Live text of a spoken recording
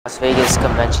Las Vegas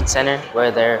Convention Center where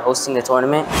they're hosting the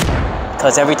tournament.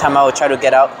 Because every time I would try to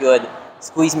get out, he would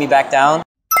squeeze me back down.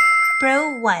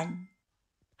 Bro 1,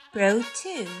 Bro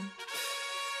 2,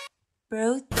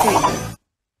 Bro 3.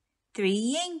 3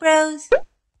 Yang Bros.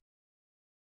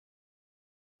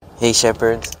 Hey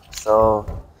Shepherds, so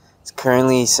it's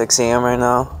currently 6 a.m. right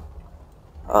now.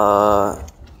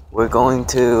 We're going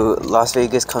to Las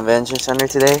Vegas Convention Center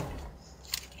today.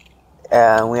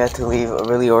 And we had to leave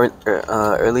really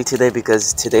early today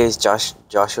because today is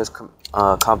Joshua's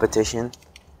competition.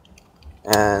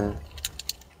 And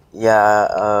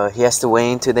yeah, he has to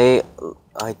weigh in today,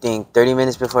 I think 30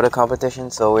 minutes before the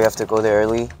competition, so we have to go there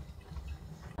early.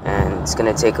 And it's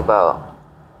gonna take about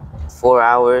 4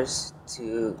 hours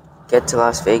to get to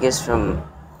Las Vegas from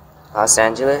Los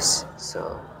Angeles.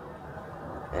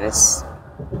 And it's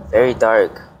very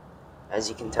dark, as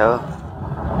you can tell,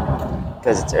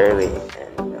 because it's early,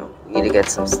 and we need to get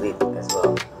some sleep as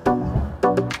well.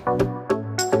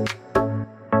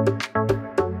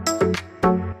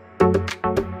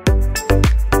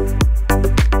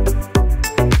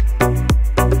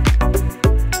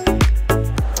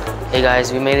 Hey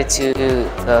guys, we made it to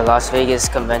the Las Vegas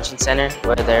Convention Center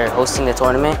where they're hosting the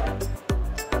tournament.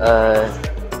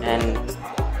 And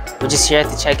we're just here at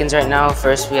the check-ins right now.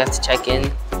 First we have to check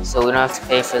in so we don't have to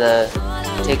pay for the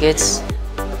tickets.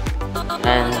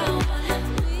 And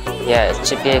yeah, it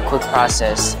should be a quick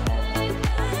process.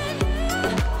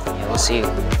 Yeah, we'll see you.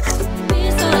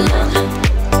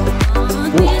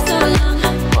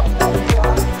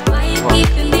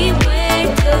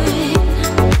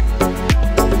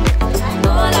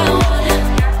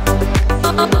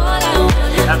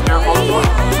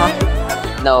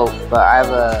 No, but I have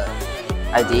a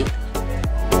ID.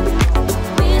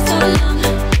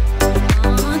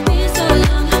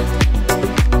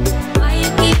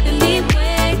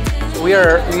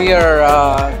 We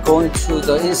are going to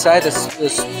the inside the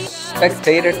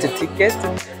spectator to ticket,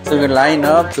 so we line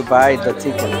up to buy the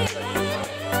ticket.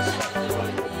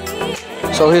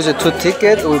 So here's a 2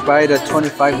 ticket. We buy the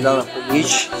 $25 for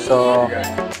each. So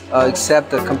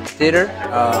except the competitor,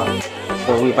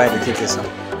 so we buy the tickets.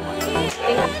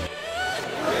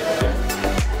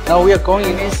 Now we are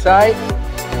going inside.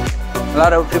 A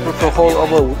lot of people from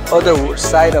whole other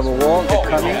side of the wall, they're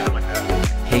coming.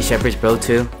 Hey Shepherds, Bro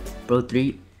 2, Bro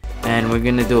 3, and we're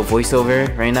gonna do a voiceover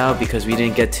right now because we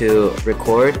didn't get to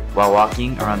record while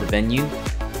walking around the venue.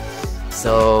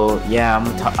 So yeah, I'm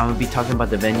gonna be talking about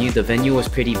the venue. The venue was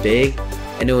pretty big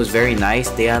and it was very nice.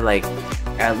 They had like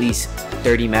at least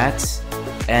 30 mats,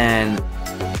 and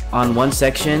on one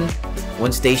station,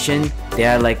 they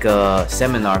had like a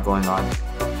seminar going on.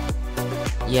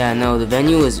 Yeah, no, the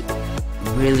venue was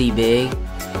really big.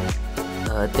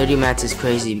 30 mats is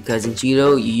crazy because in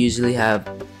Judo you usually have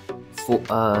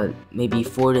maybe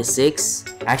 4 to 6.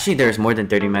 Actually, there's more than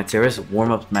 30 mats. There was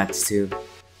warm-up mats too.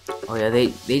 Oh yeah,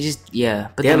 they just, yeah,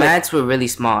 but the mats were really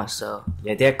small, so.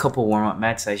 Yeah, they had a couple warm-up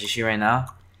mats as you see right now.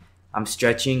 I'm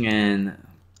stretching and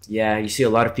yeah, you see a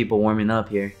lot of people warming up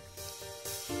here.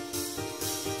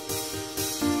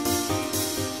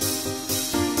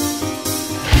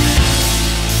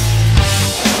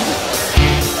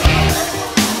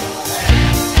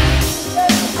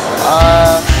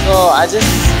 So I just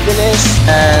finished,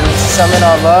 and to sum it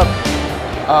all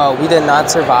up, we did not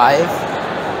survive,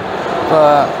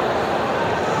 but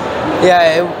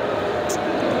yeah,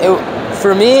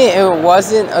 for me it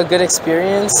wasn't a good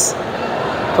experience,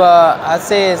 but I'd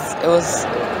say it was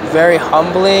very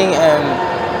humbling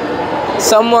and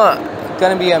somewhat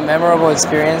gonna be a memorable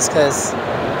experience because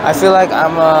I feel like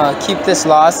I'm gonna keep this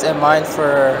loss in mind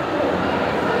for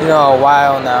a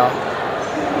while now.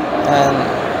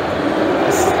 And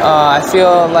I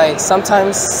feel like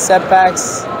sometimes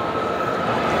setbacks,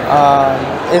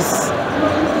 if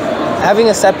having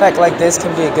a setback like this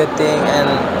can be a good thing, and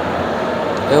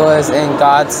it was in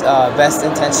God's best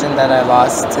intention that I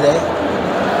lost today.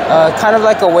 Kind of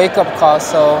like a wake-up call,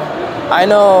 so I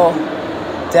know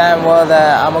damn well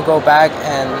that I'm gonna go back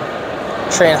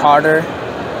and train harder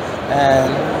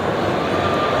and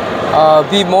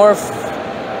be more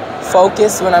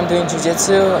focused when I'm doing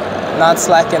jiu-jitsu, not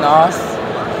slacking off.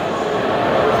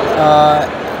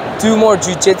 Do more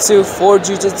jiu-jitsu for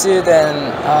jiu-jitsu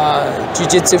than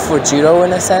jiu-jitsu for judo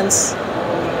in a sense.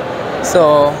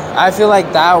 So I feel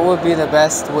like that would be the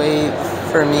best way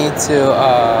for me to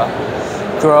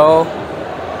grow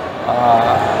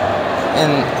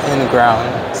in the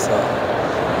ground. So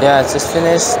yeah, it's just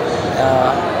finished.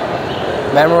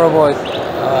 Memorable.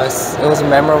 It was a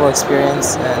memorable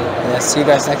experience, and yeah, see you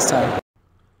guys next time.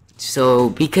 So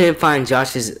we couldn't find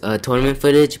Josh's tournament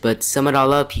footage, but to sum it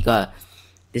all up, he got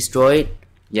destroyed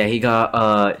Yeah, he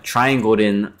got triangled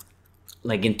in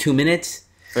like in 2 minutes.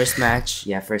 First match.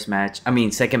 Yeah, first match. I mean,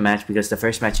 second match because the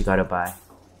first match he got a bye.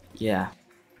 Yeah.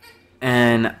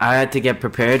 And I had to get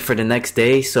prepared for the next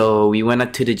day, so we went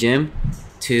up to the gym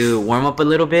to warm up a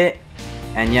little bit.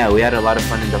 And yeah, we had a lot of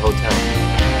fun in the hotel.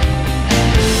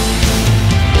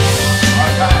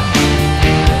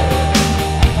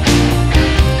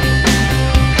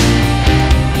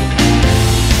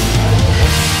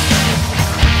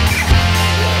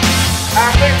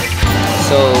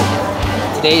 So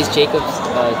today is Jacob's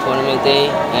tournament day,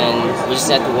 and we're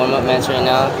just at the warm-up match right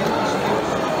now.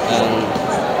 And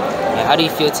yeah, how do you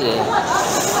feel today?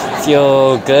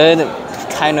 Feel good,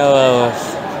 kind of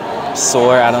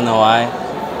sore, I don't know why.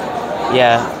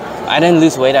 Yeah, I didn't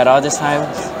lose weight at all this time,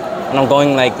 and I'm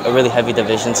going like a really heavy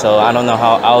division, so I don't know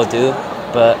how I'll do,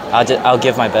 but I'll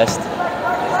give my best.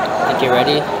 Think you're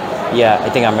ready? Yeah, I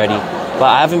think I'm ready. But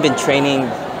I haven't been training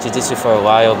jiu-jitsu for a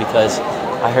while because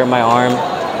I hurt my arm,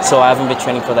 so I haven't been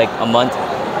training for like a month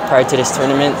prior to this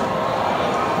tournament.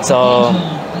 So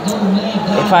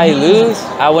if I lose,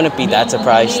 I wouldn't be that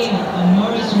surprised. So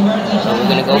we're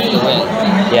gonna go for the win.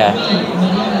 Yeah,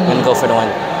 I'm gonna go for the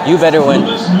win. You better win.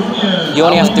 You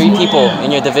only have 3 people in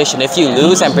your division. If you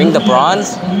lose and bring the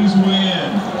bronze,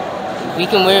 we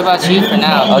can worry about you for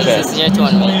now. Okay. This is your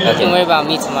tournament. Okay. You can worry about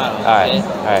me tomorrow. Alright, Okay?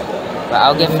 alright. But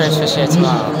I'll get first for sure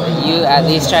tomorrow. But you at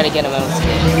least try to get a medal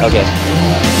today. Okay.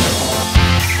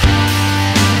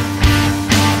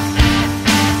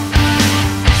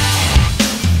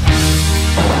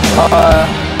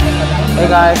 Hey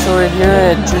guys, so we're here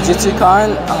at Jiu-Jitsu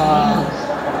Con,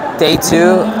 day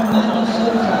 2.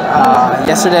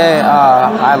 Yesterday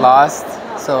I lost,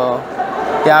 so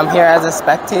yeah, I'm here as a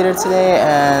spectator today.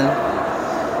 And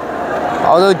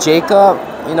although Jacob,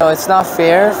 you know, it's not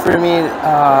fair for me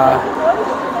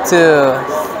to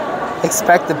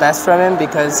expect the best from him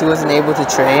because he wasn't able to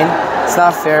train. It's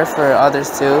not fair for others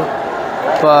too,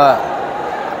 but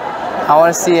I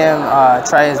want to see him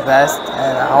try his best,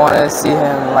 and I want to see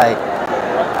him like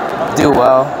do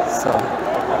well. So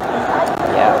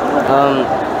Yeah.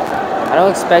 I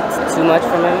don't expect too much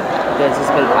from him because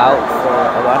he's been out for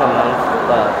about a month,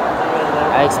 but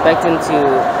I expect him to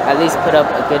at least put up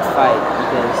a good fight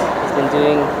because he's been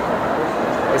doing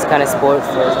this kind of sport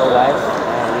for his whole life.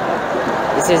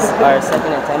 And this is our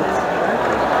second attempt.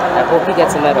 I hope he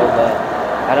gets a medal, but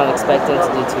I don't expect him to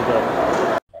do too good.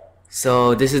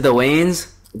 So this is the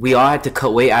weigh-ins. We all had to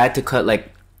cut weight. I had to cut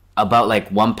like about like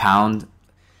 1 pound.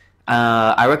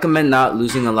 I recommend not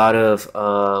losing a lot of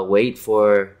weight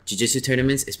for jiu-jitsu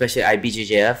tournaments, especially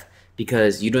IBJJF,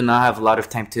 because you do not have a lot of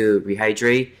time to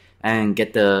rehydrate and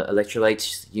get the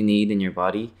electrolytes you need in your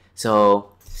body.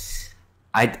 So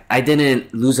I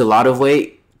didn't lose a lot of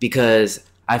weight because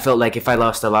I felt like if I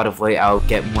lost a lot of weight, I'll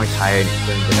get more tired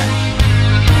during the match.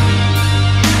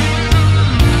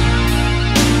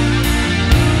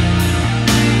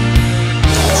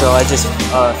 So I just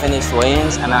finished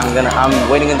weigh-ins, and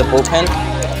I'm waiting in the bullpen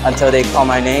until they call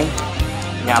my name.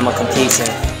 Yeah, I'm gonna compete soon.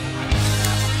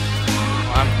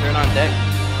 I'm third on deck.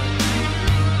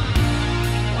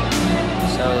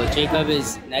 So Jacob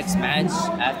is next match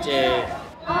after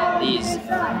these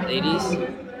ladies.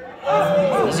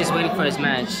 He's just waiting for his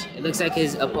match. It looks like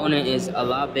his opponent is a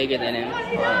lot bigger than him.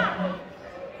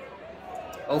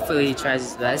 Hopefully he tries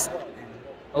his best.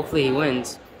 Hopefully he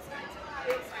wins.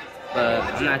 But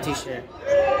I'm not too sure.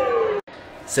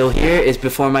 So here is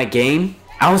before my game.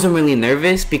 I wasn't really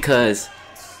nervous because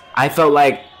I felt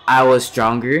like I was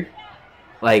stronger.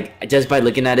 Like just by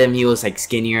looking at him, he was like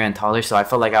skinnier and taller, so I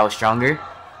felt like I was stronger.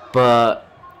 But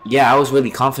yeah, I was really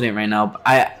confident right now.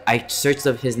 I searched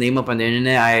up his name up on the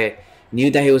internet. I knew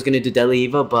that he was gonna do Deli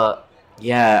Eva, but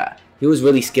yeah, he was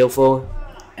really skillful.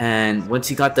 And once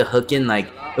he got the hook in, like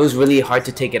it was really hard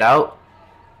to take it out.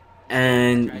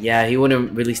 And yeah, he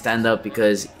wouldn't really stand up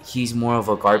because he's more of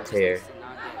a guard player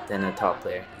than a top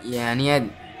player. Yeah,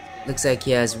 and looks like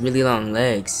he has really long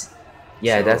legs.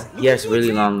 Yeah, he has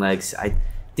really long legs. I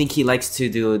think he likes to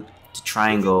do the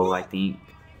triangle. I think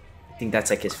that's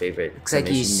like his favorite. Looks like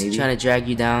he's trying to drag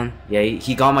you down. Yeah,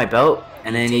 he got my belt,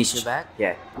 and then Takes your back?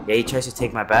 Yeah, he tries to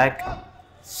take my back.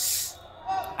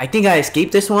 I think I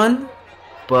escaped this one,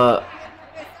 but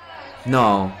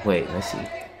no. Wait, let's see.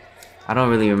 I don't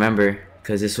really remember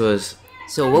because this was.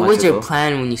 So what was your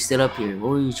plan when you stood up here?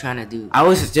 What were you trying to do? I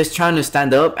was just trying to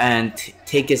stand up and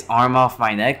take his arm off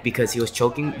my neck because he was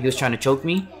choking. He was trying to choke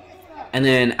me, and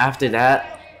then after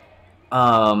that,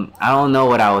 I don't know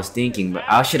what I was thinking, but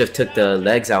I should have took the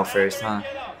legs out first, huh?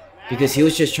 Because he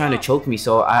was just trying to choke me,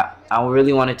 so I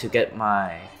really wanted to get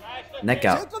my neck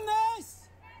out.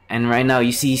 And right now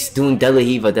you see he's doing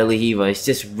delahiva. It's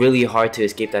just really hard to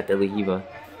escape that delahiva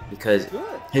because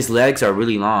his legs are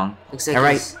really long. Looks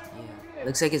like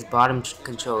looks like his bottom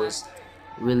control is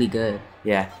really good.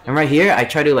 Yeah, and right here I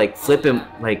try to like flip him,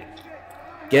 like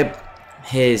get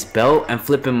his belt and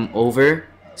flip him over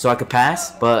so I could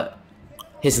pass, but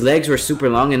his legs were super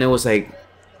long and it was like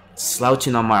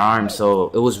slouching on my arms, so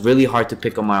it was really hard to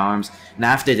pick up my arms. And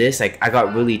after this, like I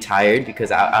got really tired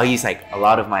because I'll use like a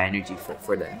lot of my energy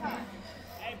for that.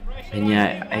 And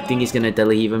yeah, I think he's gonna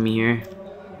delahiva me here,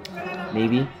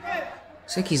 maybe.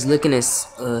 Looks like he's looking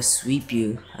to sweep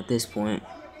you at this point.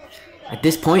 At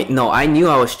this point, no, I knew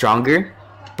I was stronger,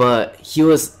 but he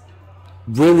was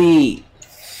really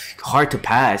hard to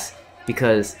pass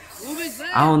because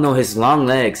I don't know, his long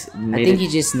legs. I think he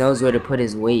just knows where to put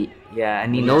his weight. Yeah,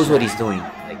 and he knows what he's doing.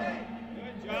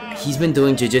 Like, he's been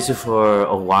doing jiu-jitsu for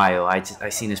a while. I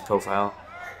seen his profile.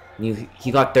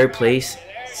 He got 3rd place.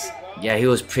 Yeah, he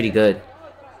was pretty good.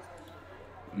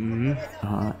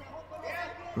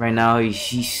 Right now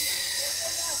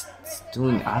he's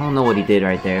doing, I don't know what he did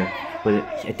right there, but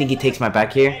I think he takes my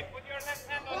back here.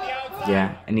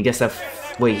 Yeah, and he gets that.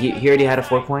 Wait, he already had a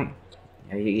 4-point.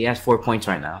 Yeah, he has 4 points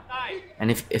right now.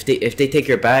 And if they take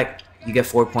your back, you get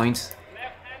 4 points.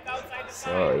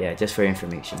 So yeah, just for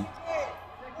information.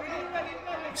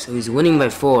 So he's winning by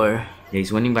 4. Yeah,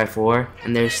 he's winning by 4.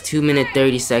 And there's 2 minutes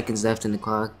 30 seconds left in the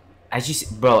clock. As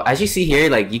you see here,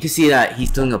 like you can see that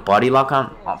he's doing a body lock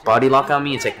on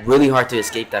me. It's like really hard to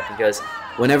escape that because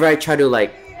whenever I try to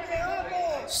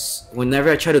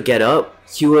get up,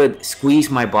 he would squeeze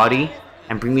my body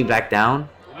and bring me back down.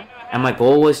 And my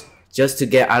goal was just to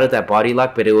get out of that body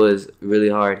lock, but it was really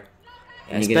hard.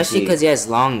 And especially because he has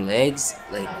long legs,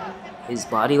 like his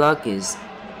body lock is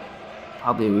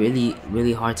probably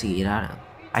really hard to get out of.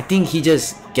 I think he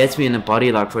just gets me in a body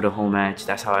lock for the whole match.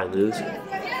 That's how I lose.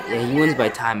 Yeah, he wins by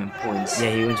time and points.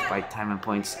 Yeah, he wins by time and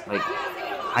points. Like,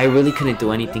 I really couldn't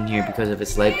do anything here because of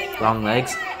his long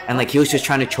legs. And like, he was just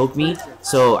trying to choke me.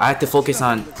 So I had to focus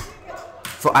on...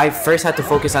 I first had to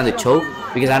focus on the choke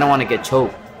because I don't want to get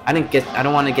choked. I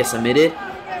don't want to get submitted.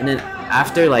 And then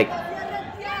after, like,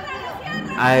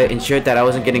 I ensured that I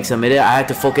wasn't getting submitted, I had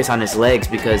to focus on his legs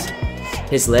because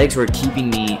his legs were keeping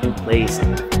me in place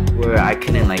where I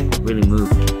couldn't like really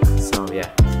move. So yeah.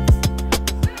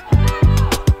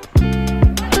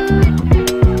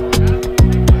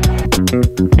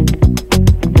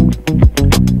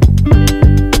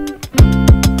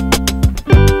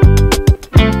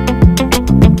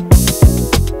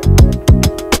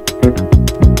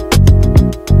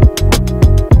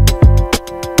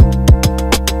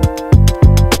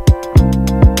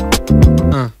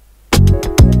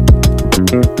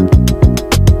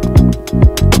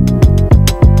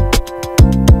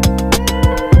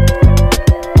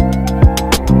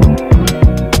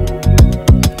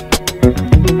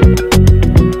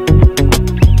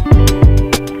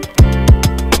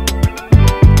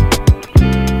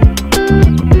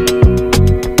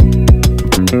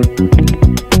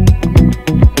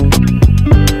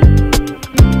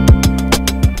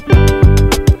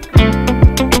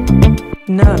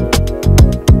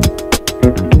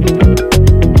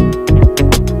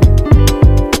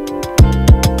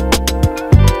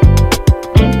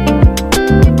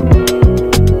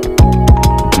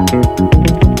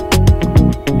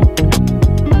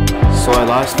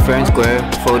 Fair and square,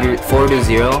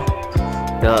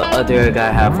 4-0. The other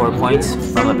guy had 4 points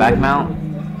from a back mount.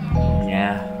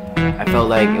 Yeah, I felt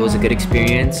like it was a good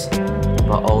experience,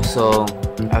 but also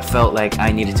I felt like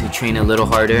I needed to train a little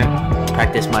harder,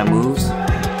 practice my moves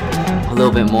a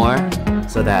little bit more,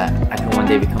 so that I can one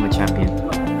day become a champion.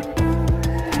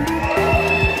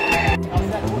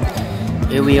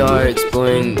 Here we are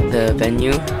exploring the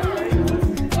venue.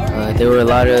 There were a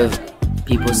lot of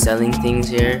people selling things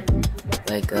here,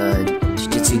 like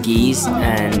jiu-jitsu gis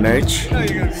and merch,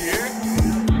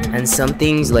 and some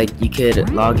things like you could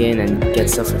log in and get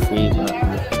stuff for free, but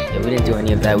yeah, we didn't do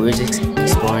any of that. We were just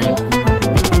exploring.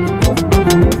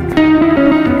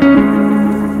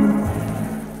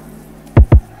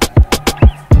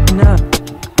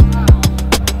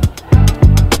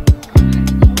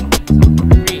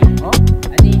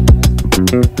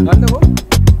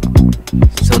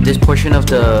 So this portion of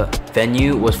the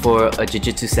venue was for a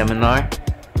jiu-jitsu seminar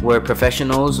where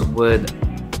professionals would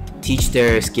teach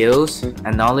their skills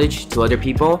and knowledge to other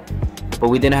people, but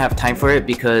we didn't have time for it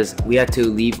because we had to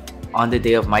leave on the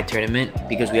day of my tournament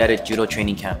because we had a judo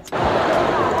training camp.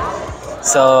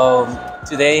 So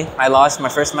today I lost my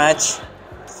first match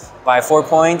by 4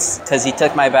 points because he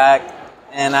took my back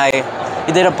and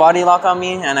he did a body lock on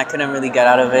me and I couldn't really get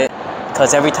out of it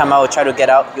because every time I would try to get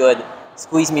out, he would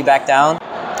squeezed me back down.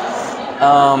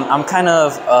 I'm kind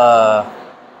of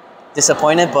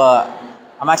disappointed, but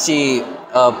I'm actually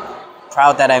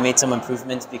proud that I made some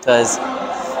improvements because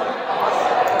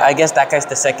I guess that guy's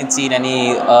the second seed, and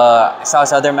I saw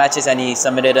his other matches and he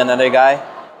submitted another guy.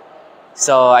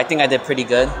 So I think I did pretty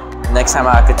good. Next time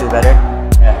I could do better.